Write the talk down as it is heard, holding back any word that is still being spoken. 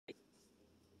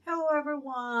Hello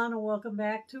everyone and welcome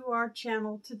back to our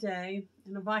channel today.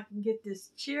 And if I can get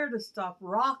this chair to stop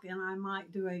rocking, I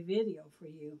might do a video for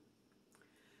you.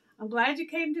 I'm glad you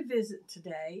came to visit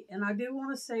today, and I do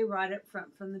want to say right up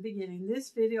front from the beginning, this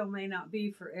video may not be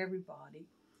for everybody.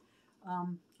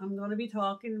 I'm going to be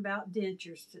talking about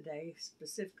dentures today,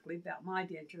 specifically about my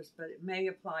dentures, but it may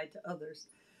apply to others.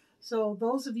 So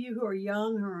those of you who are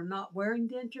young, who are not wearing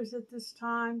dentures at this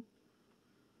time,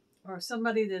 or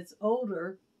somebody that's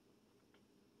older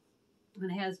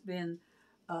and has been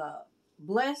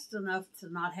blessed enough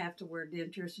to not have to wear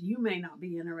dentures, you may not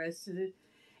be interested.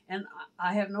 And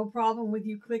I have no problem with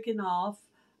you clicking off.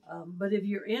 But if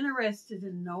you're interested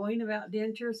in knowing about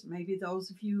dentures, maybe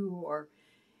those of you who are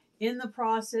in the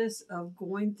process of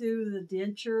going through the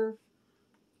denture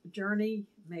journey,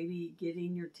 maybe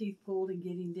getting your teeth pulled and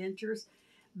getting dentures,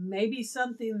 maybe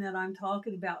something that I'm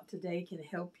talking about today can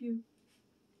help you.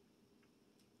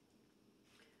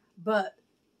 But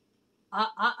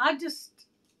I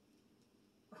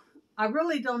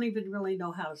really don't even really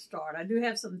know how to start. I do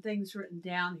have some things written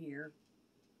down here.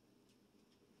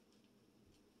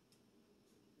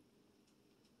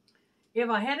 If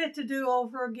I had it to do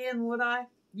over again, would I?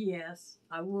 Yes,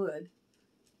 I would.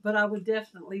 But I would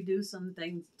definitely do some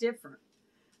things different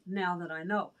now that I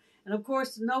know. And of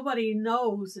course, nobody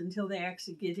knows until they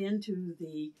actually get into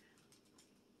the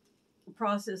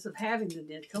process of having the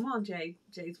dent. Come on, Jay.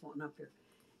 Jay's wanting up here.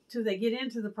 Till they get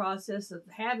into the process of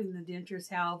having the dentures,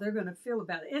 how they're going to feel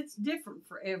about it. It's different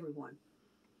for everyone.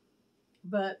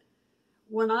 But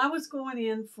when I was going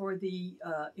in for the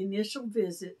initial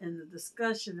visit and the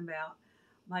discussion about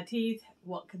my teeth,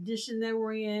 what condition they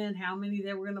were in, how many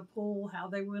they were going to pull, how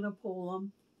they were going to pull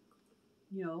them,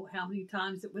 you know, how many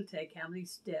times it would take, how many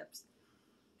steps.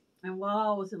 And while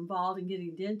I was involved in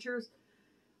getting dentures,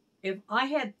 if I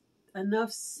had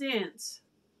enough sense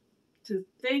to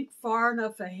think far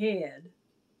enough ahead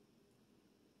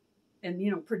and,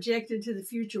 you know, project into the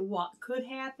future what could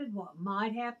happen, what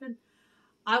might happen,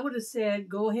 I would have said,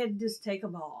 go ahead and just take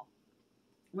them all.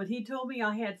 When he told me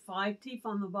I had 5 teeth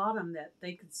on the bottom that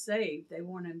they could save, they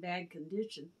weren't in bad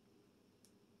condition,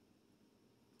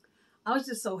 I was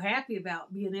just so happy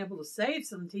about being able to save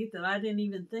some teeth that I didn't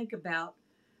even think about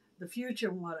the future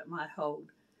and what it might hold.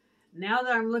 Now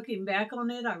that I'm looking back on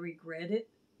it, I regret it,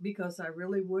 because I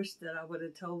really wish that I would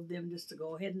have told them just to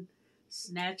go ahead and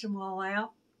snatch them all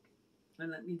out and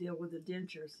let me deal with the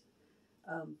dentures.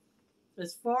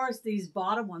 As far as these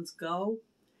bottom ones go,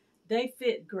 they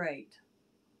fit great.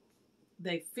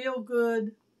 They feel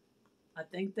good. I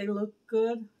think they look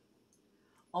good.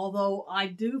 Although I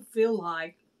do feel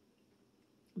like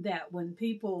that when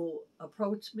people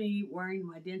approach me wearing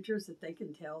my dentures, that they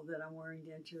can tell that I'm wearing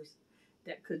dentures.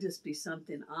 That could just be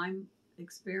something I'm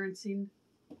experiencing.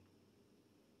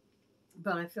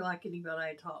 But I feel like anybody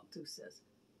I talk to says,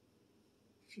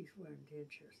 she's wearing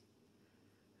dentures.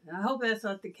 And I hope that's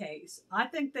not the case. I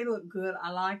think they look good. I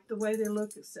like the way they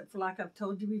look, except for, like I've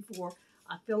told you before,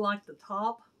 I feel like the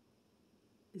top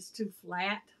is too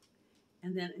flat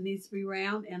and then it needs to be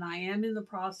round. And I am in the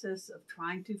process of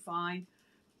trying to find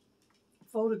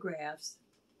photographs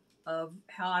of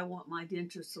how I want my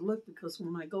dentures to look, because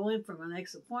when I go in for my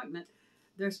next appointment,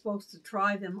 they're supposed to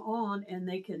try them on and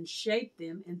they can shape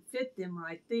them and fit them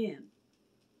right then.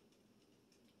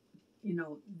 You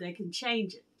know, they can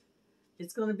change it.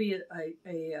 It's going to be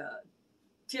a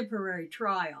temporary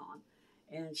try on.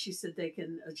 And she said they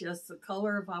can adjust the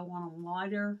color if I want them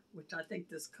lighter, which I think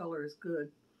this color is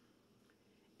good.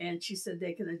 And she said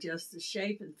they can adjust the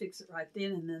shape and fix it right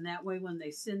then. And then that way when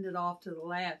they send it off to the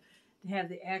lab to have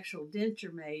the actual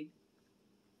denture made,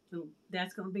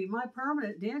 that's going to be my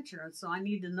permanent denture. And so I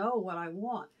need to know what I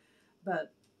want.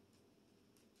 But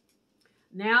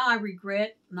now I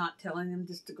regret not telling them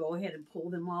just to go ahead and pull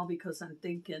them all, because I'm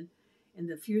thinking in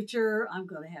the future I'm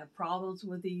going to have problems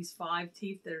with these 5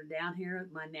 teeth that are down here,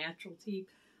 my natural teeth.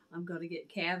 I'm going to get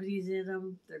cavities in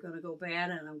them. They're going to go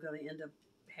bad, and I'm going to end up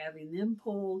having them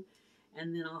pulled,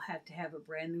 and then I'll have to have a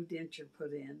brand new denture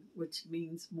put in, which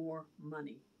means more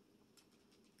money.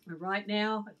 And right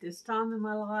now, at this time in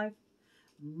my life,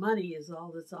 money is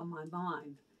all that's on my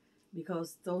mind.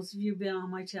 Because those of you who've been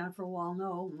on my channel for a while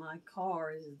know my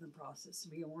car is in the process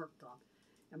of being worked on.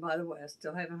 And by the way, I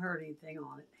still haven't heard anything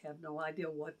on it. I have no idea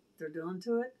what they're doing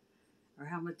to it or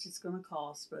how much it's going to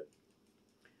cost. But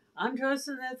I'm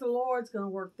trusting that the Lord's going to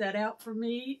work that out for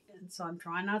me. And so I'm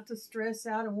trying not to stress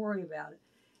out and worry about it.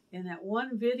 In that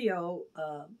one video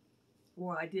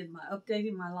where I did my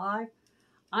updating my life,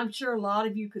 I'm sure a lot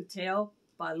of you could tell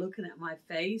by looking at my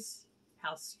face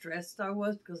how stressed I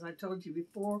was, because I told you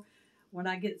before, when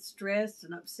I get stressed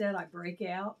and upset, I break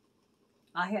out.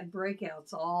 I had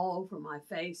breakouts all over my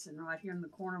face and right here in the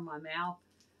corner of my mouth.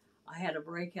 I had a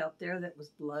breakout there that was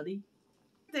bloody.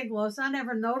 The thing was, I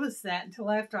never noticed that until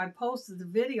after I posted the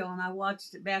video and I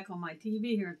watched it back on my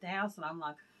TV here at the house, and I'm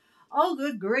like, oh,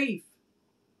 good grief.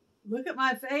 Look at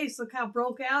my face. Look how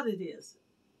broke out it is.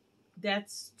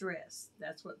 That's stress.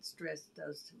 That's what stress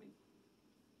does to me.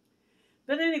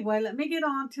 But anyway, let me get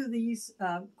on to these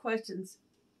questions.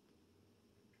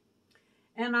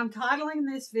 And I'm titling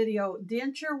this video,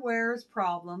 Denture Wearers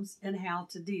Problems and How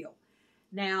to Deal.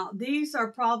 Now, these are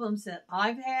problems that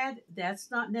I've had. That's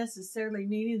not necessarily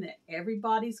meaning that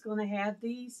everybody's going to have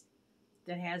these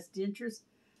that has dentures.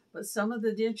 But some of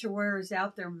the denture wearers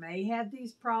out there may have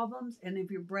these problems. And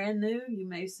if you're brand new, you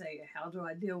may say, how do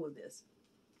I deal with this?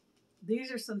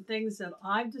 These are some things that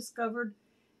I've discovered,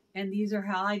 and these are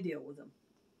how I deal with them.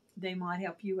 They might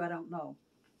help you, I don't know.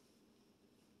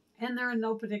 And they're in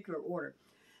no particular order.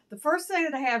 The first thing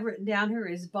that I have written down here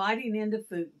is biting into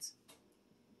foods.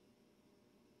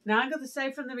 Now, I'm going to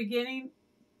say from the beginning,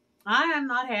 I am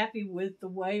not happy with the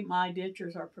way my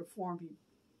dentures are performing.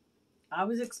 I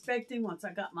was expecting once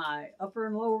I got my upper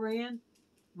and lower in,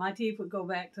 my teeth would go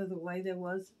back to the way they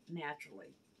was naturally.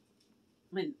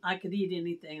 And I could eat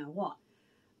anything I want.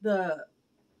 The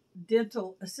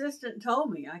dental assistant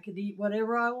told me I could eat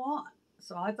whatever I want.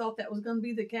 So I thought that was going to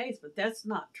be the case, but that's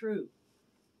not true.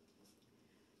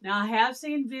 Now, I have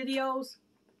seen videos.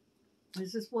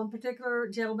 There's this one particular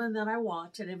gentleman that I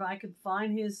watch, and if I could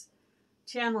find his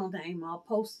channel name, I'll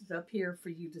post it up here for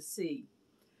you to see.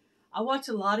 I watched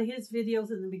a lot of his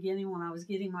videos in the beginning when I was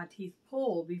getting my teeth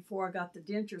pulled before I got the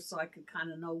denture, so I could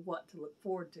kind of know what to look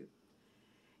forward to.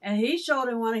 And he showed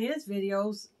in one of his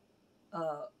videos,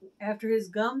 after his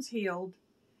gums healed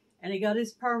and he got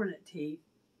his permanent teeth,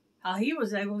 how he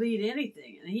was able to eat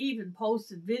anything. And he even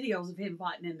posted videos of him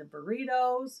biting into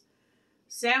burritos,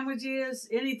 sandwiches,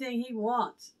 anything he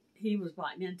wants, he was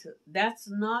biting into. That's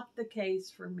not the case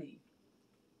for me.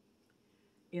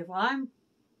 If I'm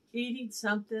eating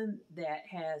something that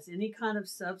has any kind of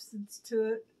substance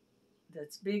to it,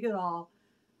 that's big at all,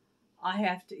 I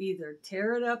have to either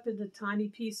tear it up into tiny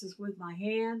pieces with my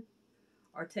hand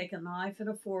or take a knife and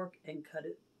a fork and cut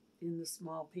it into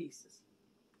small pieces.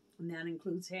 And that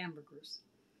includes hamburgers.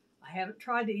 I haven't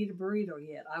tried to eat a burrito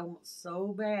yet. I want so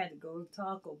bad to go to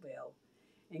Taco Bell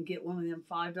and get one of them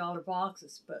 $5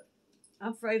 boxes, but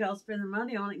I'm afraid I'll spend the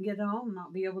money on it and get home and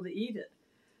not be able to eat it.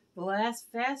 The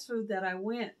last fast food that I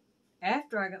went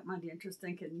after I got my dentures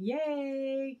thinking,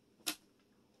 yay,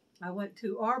 I went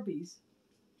to Arby's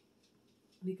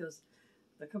because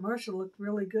the commercial looked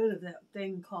really good of that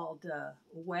thing called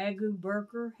Wagyu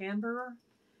burger, hamburger.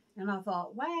 And I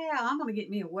thought, wow, I'm going to get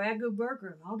me a Wagyu burger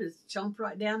and I'll just jump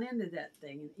right down into that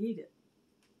thing and eat it.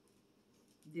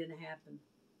 Didn't happen.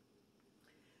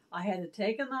 I had to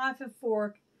take a knife and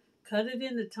fork, cut it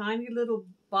into tiny little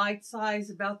bite size,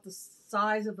 about the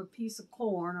size of a piece of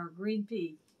corn or green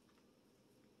pea,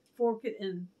 fork it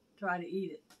and try to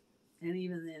eat it. And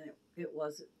even then, it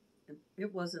wasn't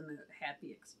a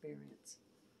happy experience.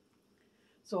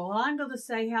 So all I'm going to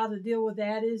say how to deal with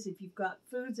that is if you've got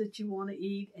foods that you want to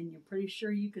eat and you're pretty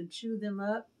sure you can chew them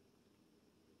up,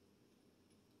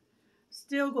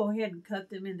 still go ahead and cut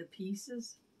them into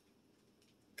pieces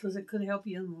because it could help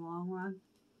you in the long run.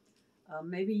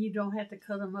 Maybe you don't have to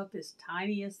cut them up as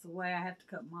tiny as the way I have to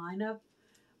cut mine up,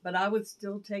 but I would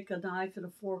still take a knife and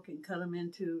a fork and cut them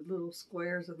into little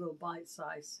squares or little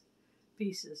bite-sized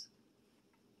pieces.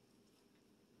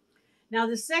 Now,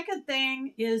 the second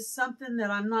thing is something that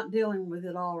I'm not dealing with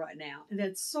at all right now, and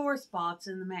it's sore spots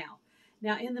in the mouth.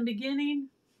 Now, in the beginning,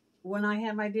 when I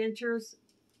had my dentures,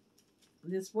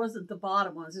 this wasn't the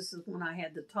bottom ones. This is when I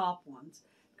had the top ones,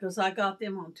 because I got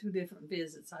them on 2 different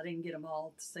visits. I didn't get them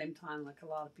all at the same time like a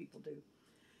lot of people do.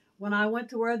 When I went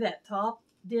to wear that top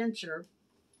denture,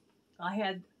 I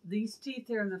had these teeth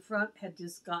here in the front had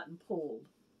just gotten pulled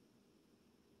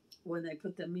when they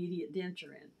put the immediate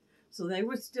denture in. So they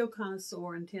were still kind of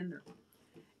sore and tender.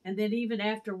 And then even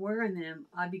after wearing them,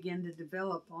 I began to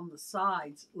develop on the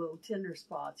sides little tender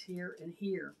spots here and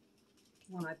here.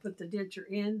 When I put the denture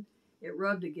in, it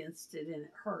rubbed against it and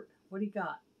it hurt. What do you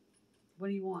got? What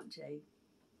do you want, Jade?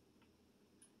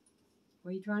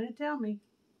 What are you trying to tell me?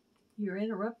 You're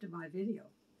interrupting my video.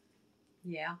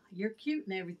 Yeah, you're cute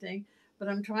and everything, but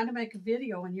I'm trying to make a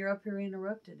video and you're up here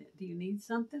interrupting it. Do you need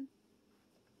something?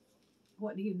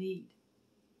 What do you need?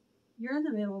 You're in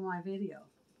the middle of my video.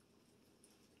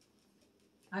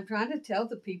 I'm trying to tell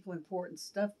the people important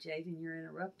stuff, Jade, and you're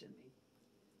interrupting me.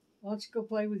 Why don't you go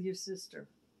play with your sister?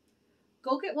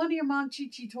 Go get one of your Mom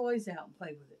Chi-Chi toys out and play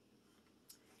with it.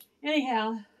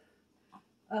 Anyhow,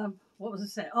 what was I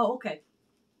saying? Oh, okay.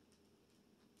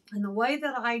 And the way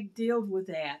that I dealt with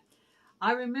that,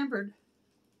 I remembered,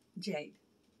 Jade,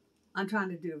 I'm trying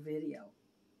to do a video.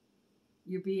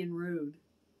 You're being rude.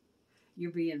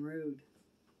 You're being rude.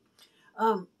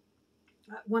 Um,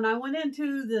 when I went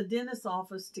into the dentist's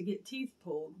office to get teeth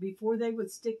pulled, before they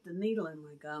would stick the needle in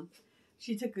my gum,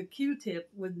 she took a Q-tip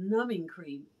with numbing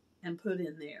cream and put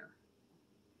in there.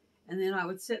 And then I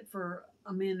would sit for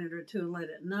a minute or two and let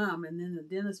it numb, and then the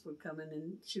dentist would come in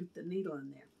and shoot the needle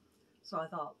in there. So I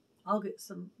thought, I'll get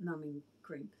some numbing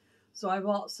cream. So I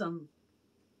bought some,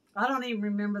 I don't even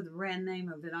remember the brand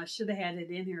name of it. I should have had it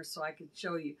in here so I could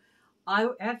show you.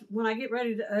 When I get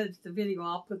ready to edit the video,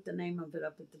 I'll put the name of it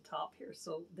up at the top here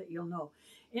so that you'll know.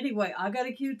 Anyway, I got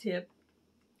a Q-tip.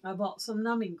 I bought some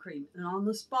numbing cream. And on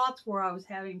the spots where I was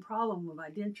having problem with my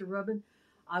denture rubbing,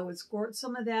 I would squirt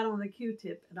some of that on the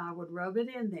Q-tip and I would rub it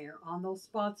in there on those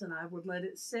spots and I would let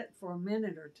it sit for a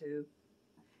minute or two.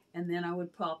 And then I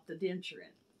would pop the denture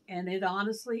in. And it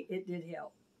honestly, it did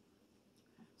help.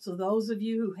 So those of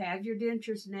you who have your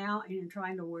dentures now and you're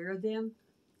trying to wear them,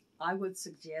 I would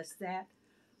suggest that.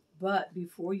 But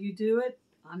before you do it,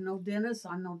 I'm no dentist,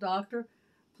 I'm no doctor.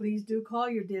 Please do call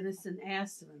your dentist and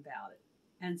ask them about it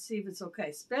and see if it's okay,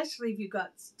 especially if you've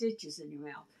got stitches in your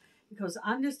mouth. Because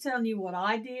I'm just telling you what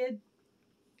I did.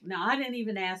 Now, I didn't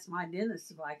even ask my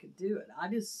dentist if I could do it. I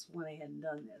just went ahead and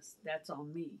done this. That's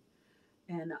on me.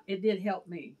 And it did help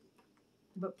me.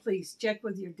 But please check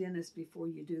with your dentist before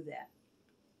you do that.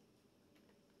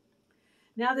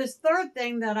 Now, this third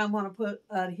thing that I want to put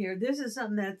out here, this is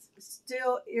something that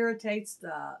still irritates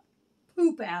the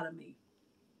poop out of me,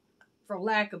 for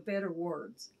lack of better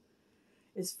words.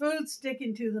 It's food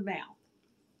sticking to the mouth.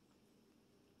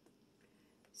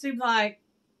 Seems like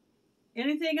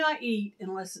anything I eat,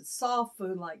 unless it's soft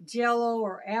food like Jell-O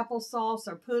or applesauce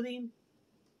or pudding,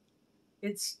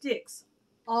 it sticks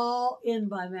all in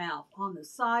my mouth. On the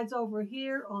sides over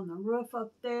here, on the roof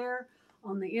up there,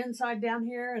 on the inside down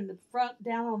here, and the front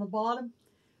down on the bottom.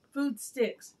 Food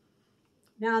sticks.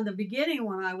 Now, in the beginning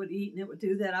when I would eat and it would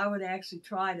do that, I would actually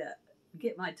try to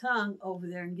get my tongue over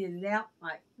there and get it out.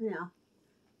 Like,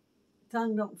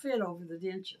 tongue don't fit over the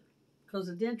denture because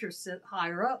the dentures sit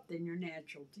higher up than your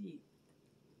natural teeth.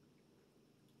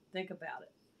 Think about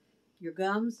it. Your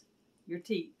gums, your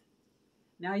teeth.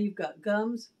 Now you've got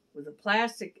gums with a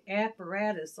plastic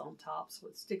apparatus on top so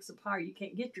it sticks up higher. You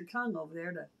can't get your tongue over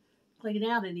there to clean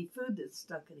out any food that's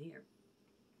stuck in here.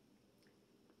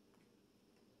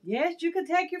 Yes, you can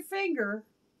take your finger.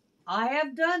 I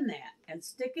have done that and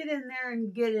stick it in there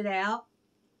and get it out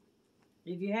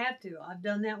if you have to. I've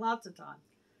done that lots of times.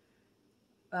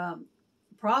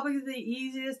 Probably the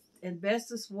easiest and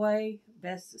bestest way,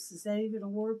 bestest, is that even a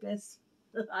word? Best?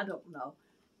 I don't know.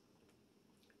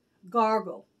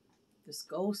 Gargle. Just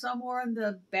go somewhere in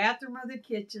the bathroom or the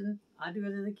kitchen. I do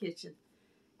it in the kitchen.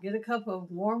 Get a cup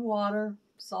of warm water,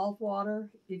 salt water.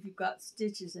 If you've got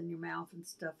stitches in your mouth and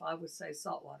stuff, I would say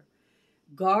salt water.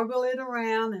 Gargle it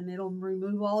around and it'll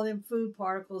remove all them food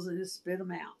particles and just spit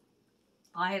them out.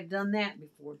 I have done that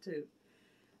before too.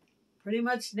 Pretty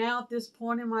much now at this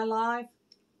point in my life,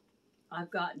 I've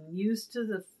gotten used to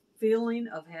the feeling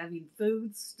of having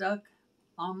food stuck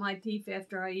on my teeth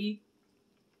after I eat.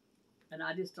 And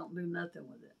I just don't do nothing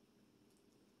with it.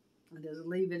 I just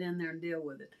leave it in there and deal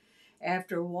with it.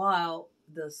 After a while,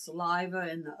 the saliva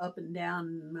and the up and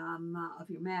down of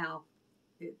your mouth,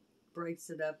 it breaks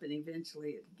it up and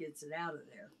eventually it gets it out of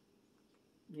there.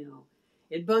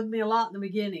 It bugged me a lot in the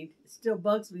beginning. It still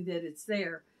bugs me that it's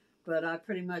there, but I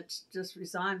pretty much just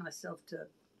resigned myself to,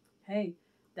 hey,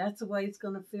 that's the way it's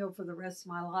going to feel for the rest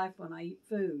of my life when I eat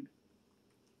food.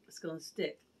 It's going to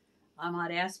stick. I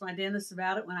might ask my dentist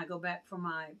about it when I go back for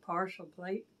my partial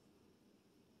plate.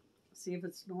 See if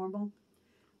it's normal.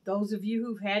 Those of you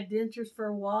who've had dentures for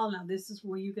a while, now this is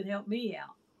where you can help me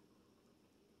out.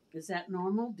 Is that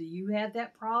normal? Do you have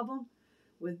that problem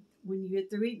with when you get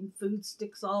through eating, food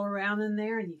sticks all around in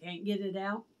there and you can't get it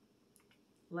out?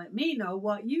 Let me know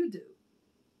what you do.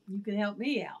 You can help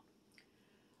me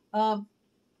out.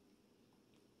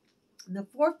 The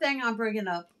fourth thing I'm bringing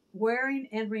up, wearing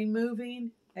and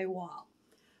removing a wall.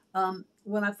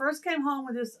 When I first came home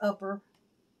with this upper,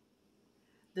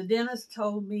 the dentist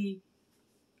told me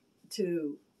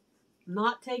to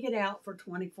not take it out for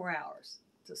 24 hours,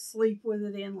 to sleep with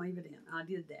it in, leave it in. I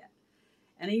did that.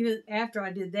 And even after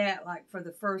I did that, like for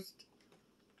the first,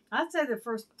 I'd say the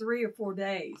first 3 or 4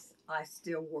 days, I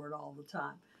still wore it all the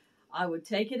time. I would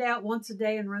take it out once a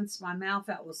day and rinse my mouth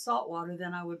out with salt water,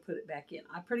 then I would put it back in.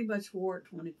 I pretty much wore it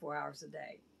 24 hours a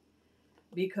day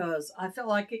because I felt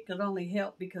like it could only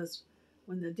help because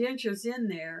when the denture's in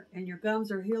there and your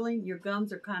gums are healing, your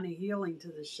gums are kind of healing to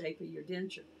the shape of your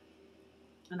denture.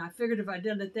 And I figured if I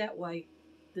did it that way,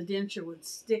 the denture would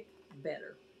stick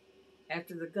better.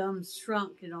 After the gums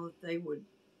shrunk, you know, they would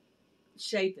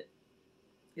shape it,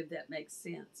 if that makes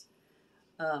sense.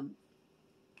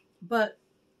 But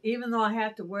even though I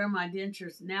have to wear my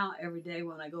dentures now every day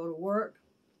when I go to work,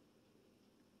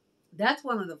 that's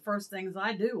one of the first things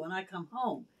I do when I come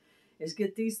home is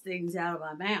get these things out of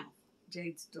my mouth.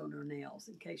 Jade's doing her nails,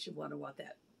 in case you wonder what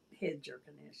that head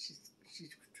jerking is.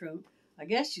 She's grooming. I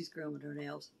guess she's grooming her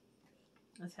nails.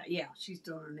 Yeah, she's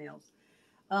doing her nails.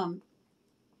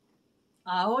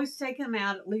 I always take them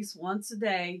out at least once a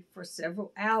day for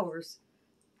several hours.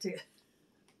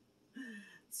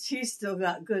 She's still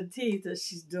got good teeth as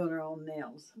she's doing her own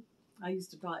nails. I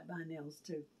used to bite my nails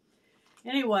too.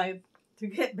 Anyway, to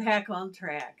get back on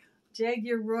track. Jade,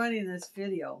 you're ruining this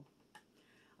video.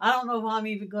 I don't know if I'm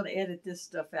even going to edit this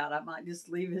stuff out. I might just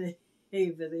leave it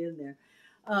in there.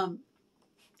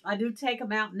 I do take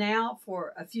them out now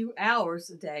for a few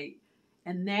hours a day,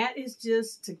 and that is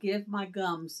just to give my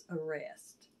gums a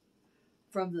rest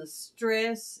from the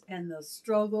stress and the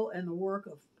struggle and the work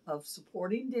of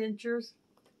supporting dentures,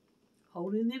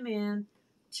 holding them in,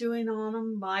 chewing on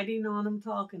them, biting on them,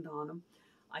 talking on them.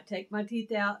 I take my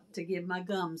teeth out to give my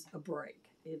gums a break,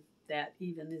 if that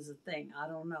even is a thing. I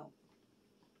don't know.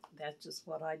 That's just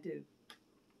what I do.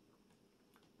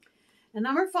 And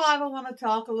number 5, I want to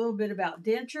talk a little bit about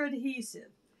denture adhesive,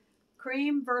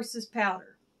 cream versus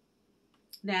powder.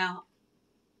 Now,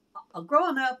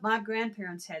 growing up, my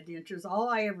grandparents had dentures. All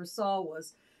I ever saw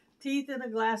was teeth in a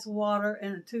glass of water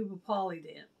and a tube of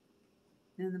Polydent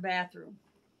in the bathroom.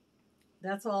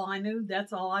 That's all I knew.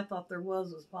 That's all I thought there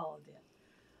was Polydent.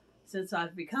 Since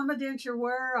I've become a denture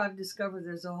wearer, I've discovered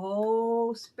there's a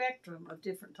whole spectrum of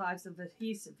different types of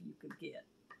adhesive you could get.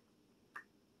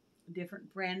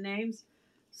 Different brand names,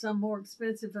 some more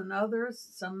expensive than others.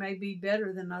 Some may be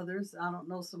better than others. I don't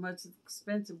know so much the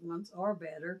expensive ones are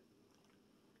better.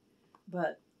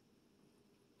 But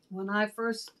when I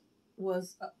first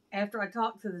was, after I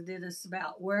talked to the dentist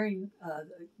about wearing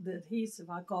the adhesive,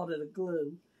 I called it a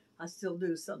glue. I still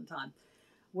do sometimes.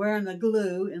 Wearing the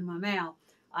glue in my mouth,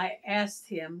 I asked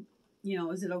him, you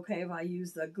know, is it okay if I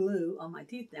use the glue on my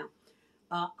teeth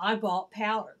now? I bought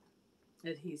powder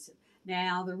adhesive.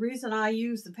 Now, the reason I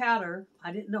use the powder,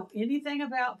 I didn't know anything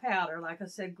about powder, like I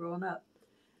said, growing up.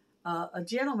 A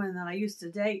gentleman that I used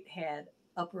to date had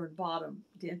upper and bottom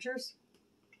dentures,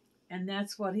 and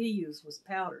that's what he used was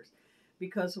powders.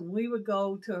 Because when we would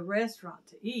go to a restaurant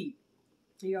to eat,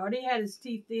 he already had his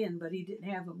teeth in, but he didn't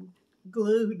have them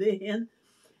glued in.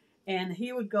 And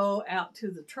he would go out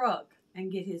to the truck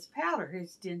and get his powder,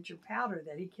 his denture powder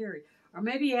that he carried. Or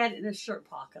maybe he had it in his shirt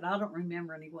pocket. I don't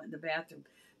remember, and he went in the bathroom.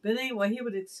 But anyway, he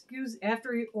would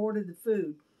after he ordered the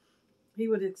food, he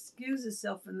would excuse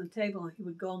himself from the table, and he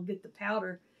would go and get the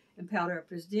powder and powder up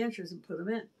his dentures and put them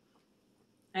in.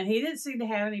 And he didn't seem to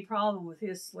have any problem with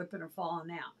his slipping or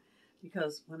falling out.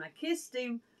 Because when I kissed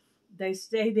him, they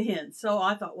stayed in. So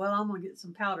I thought, well, I'm going to get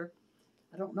some powder.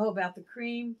 I don't know about the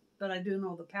cream, but I do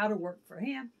know the powder worked for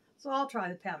him, so I'll try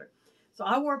the powder. So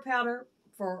I wore powder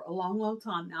for a long, long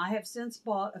time. Now, I have since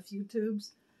bought a few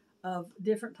tubes of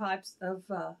different types of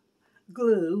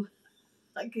glue.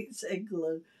 I keep saying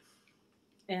glue.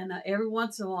 And every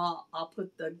once in a while, I'll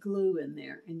put the glue in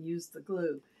there and use the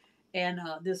glue. And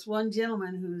this one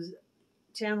gentleman whose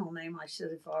channel name I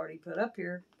should have already put up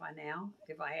here by now.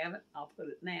 If I haven't, I'll put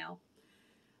it now.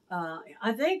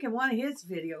 I think in one of his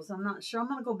videos, I'm not sure. I'm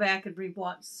going to go back and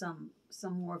rewatch some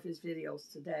more of his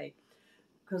videos today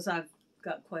because I've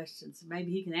got questions.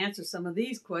 Maybe he can answer some of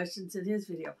these questions in his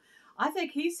video. I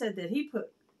think he said that he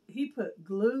put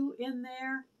glue in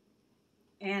there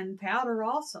and powder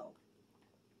also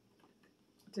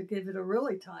to give it a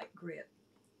really tight grip.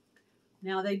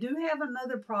 Now, they do have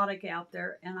another product out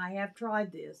there, and I have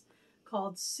tried this,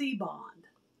 called C-Bond.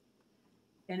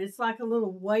 And it's like a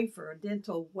little wafer, a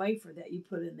dental wafer that you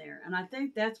put in there. And I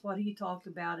think that's what he talked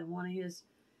about in one of his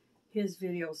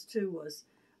videos too, was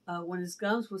when his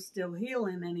gums was still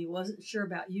healing and he wasn't sure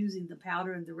about using the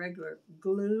powder and the regular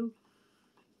glue,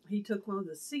 he took one of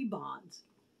the C-Bonds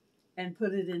and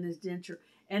put it in his denture.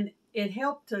 And it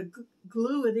helped to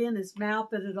glue it in his mouth,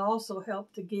 but it also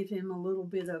helped to give him a little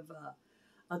bit of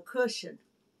a cushion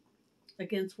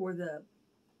against where the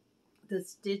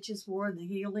stitches were and the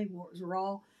healing was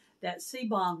raw. That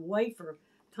C-Bond wafer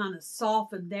kind of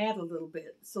softened that a little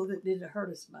bit so that it didn't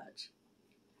hurt as much.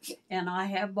 And I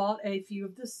have bought a few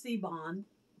of the C-Bond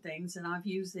things and I've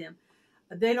used them.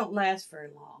 They don't last very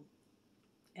long.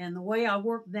 And the way I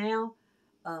work now,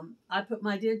 I put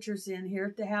my dentures in here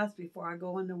at the house before I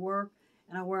go into work,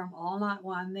 and I wear them all night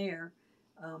while I'm there.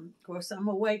 Of course, I'm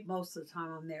awake most of the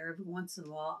time I'm there. Every once in a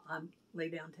while, I lay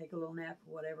down, take a little nap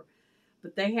or whatever.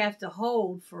 But they have to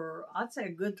hold for, I'd say,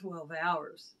 a good 12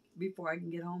 hours before I can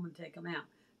get home and take them out.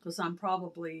 Because I'm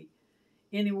probably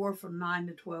anywhere from 9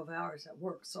 to 12 hours at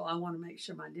work. So I want to make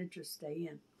sure my dentures stay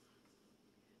in.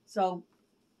 So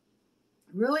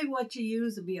really what you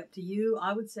use would be up to you.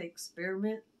 I would say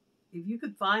experiment. If you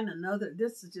could find another,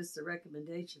 this is just a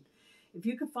recommendation. If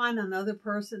you could find another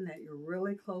person that you're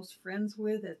really close friends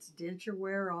with that's denture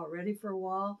wearer already for a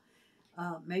while,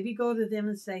 maybe go to them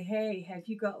and say, hey, have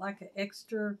you got like an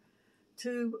extra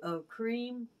tube of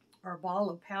cream or a bottle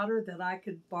of powder that I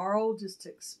could borrow just to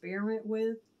experiment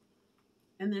with?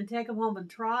 And then take them home and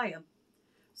try them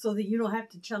so that you don't have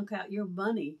to chunk out your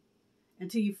money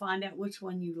until you find out which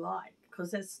one you like.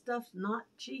 Because that stuff's not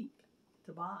cheap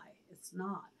to buy. It's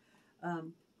not.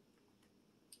 And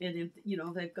if, you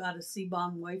know, they've got a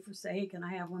C-bond wafer, say, hey, can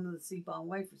I have one of the C-bond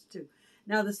wafers too?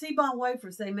 Now, the C-bond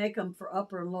wafers, they make them for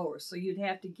upper and lower. So you'd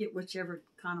have to get whichever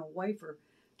kind of wafer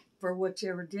for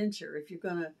whichever denture. If you're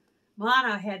going to, mine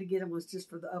I had to get them was just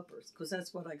for the uppers because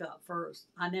that's what I got first.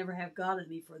 I never have got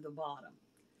any for the bottom.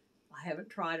 I haven't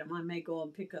tried them. I may go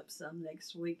and pick up some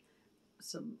next week,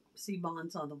 some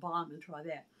C-bonds on the bottom and try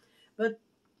that. But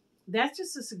that's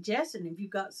just a suggestion. If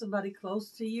you've got somebody close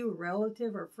to you, a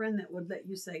relative or a friend that would let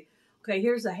you say, okay,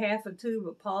 here's a half a tube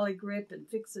of Polygrip and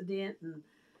Fix-A-Dent and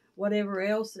whatever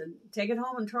else, and take it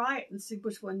home and try it and see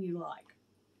which one you like.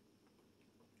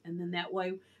 And then that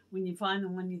way, when you find the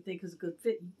one you think is a good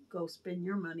fit, you go spend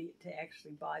your money to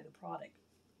actually buy the product.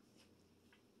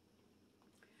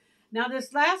 Now,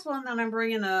 this last one that I'm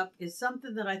bringing up is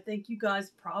something that I think you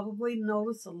guys probably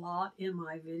notice a lot in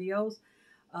my videos.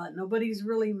 Nobody's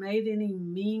really made any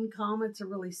mean comments or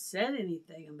really said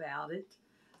anything about it.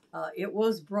 It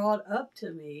was brought up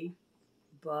to me,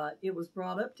 but it was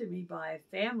brought up to me by a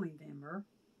family member.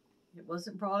 It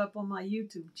wasn't brought up on my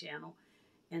YouTube channel,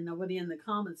 and nobody in the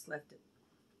comments left it.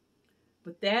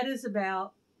 But that is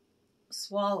about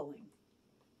swallowing.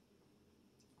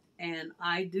 And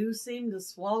I do seem to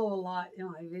swallow a lot in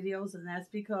my videos, and that's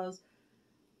because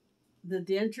the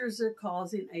dentures are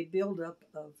causing a buildup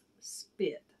of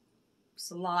spit.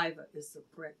 Saliva is the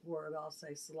correct word. I'll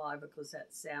say saliva because that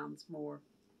sounds more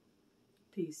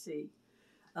PC.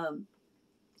 And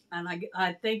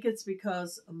I think it's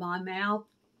because my mouth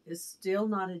is still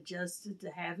not adjusted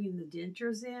to having the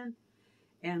dentures in,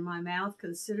 and my mouth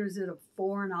considers it a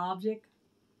foreign object,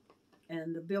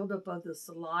 and the buildup of the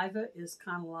saliva is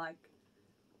kind of like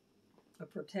a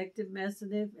protective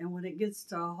mechanism, and when it gets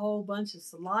to a whole bunch of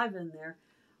saliva in there,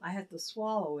 I have to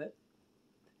swallow it,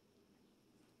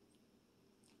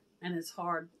 and it's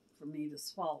hard for me to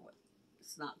swallow it.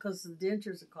 It's not because the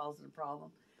dentures are causing a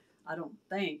problem, I don't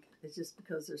think. It's just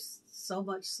because there's so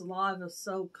much saliva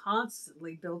so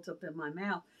constantly built up in my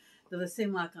mouth that it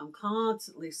seems like I'm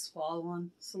constantly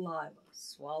swallowing saliva.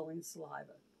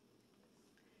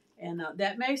 And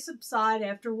that may subside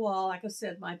after a while. Like I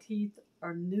said, my teeth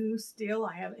are new still.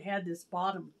 I haven't had this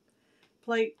bottom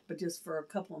plate but just for a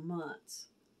couple of months.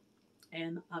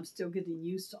 And I'm still getting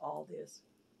used to all this.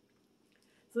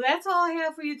 So that's all I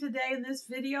have for you today in this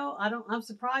video. I'm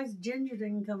surprised Ginger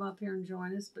didn't come up here and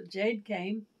join us, but Jade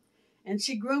came. And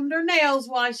she groomed her nails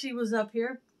while she was up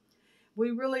here. We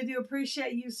really do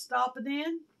appreciate you stopping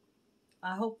in.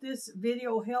 I hope this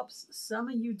video helps some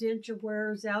of you denture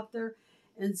wearers out there,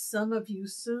 and some of you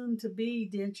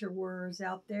soon-to-be denture wearers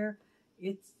out there.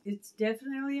 It's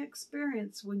definitely an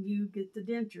experience when you get the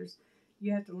dentures.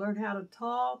 You have to learn how to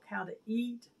talk, how to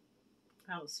eat,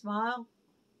 how to smile,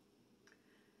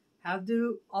 how to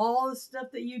do all the stuff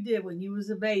that you did when you was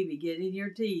a baby, getting your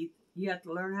teeth. You have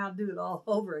to learn how to do it all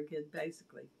over again,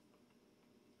 basically.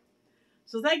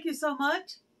 So thank you so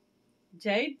much.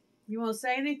 Jade, you want to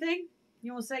say anything?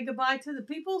 You want to say goodbye to the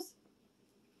peoples?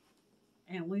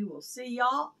 And we will see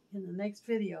y'all in the next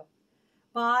video.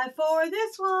 Bye for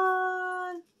this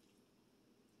one.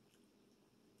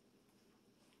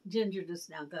 Ginger just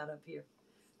now got up here.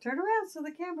 Turn around so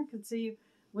the camera can see you.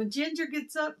 When Ginger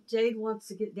gets up, Jade wants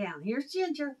to get down. Here's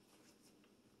Ginger.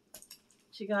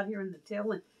 She got here in the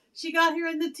tail end. She got here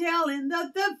in the tail end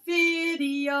of the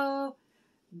video.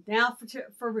 Now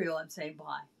for real, I'm saying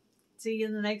bye. See you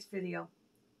in the next video.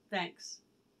 Thanks.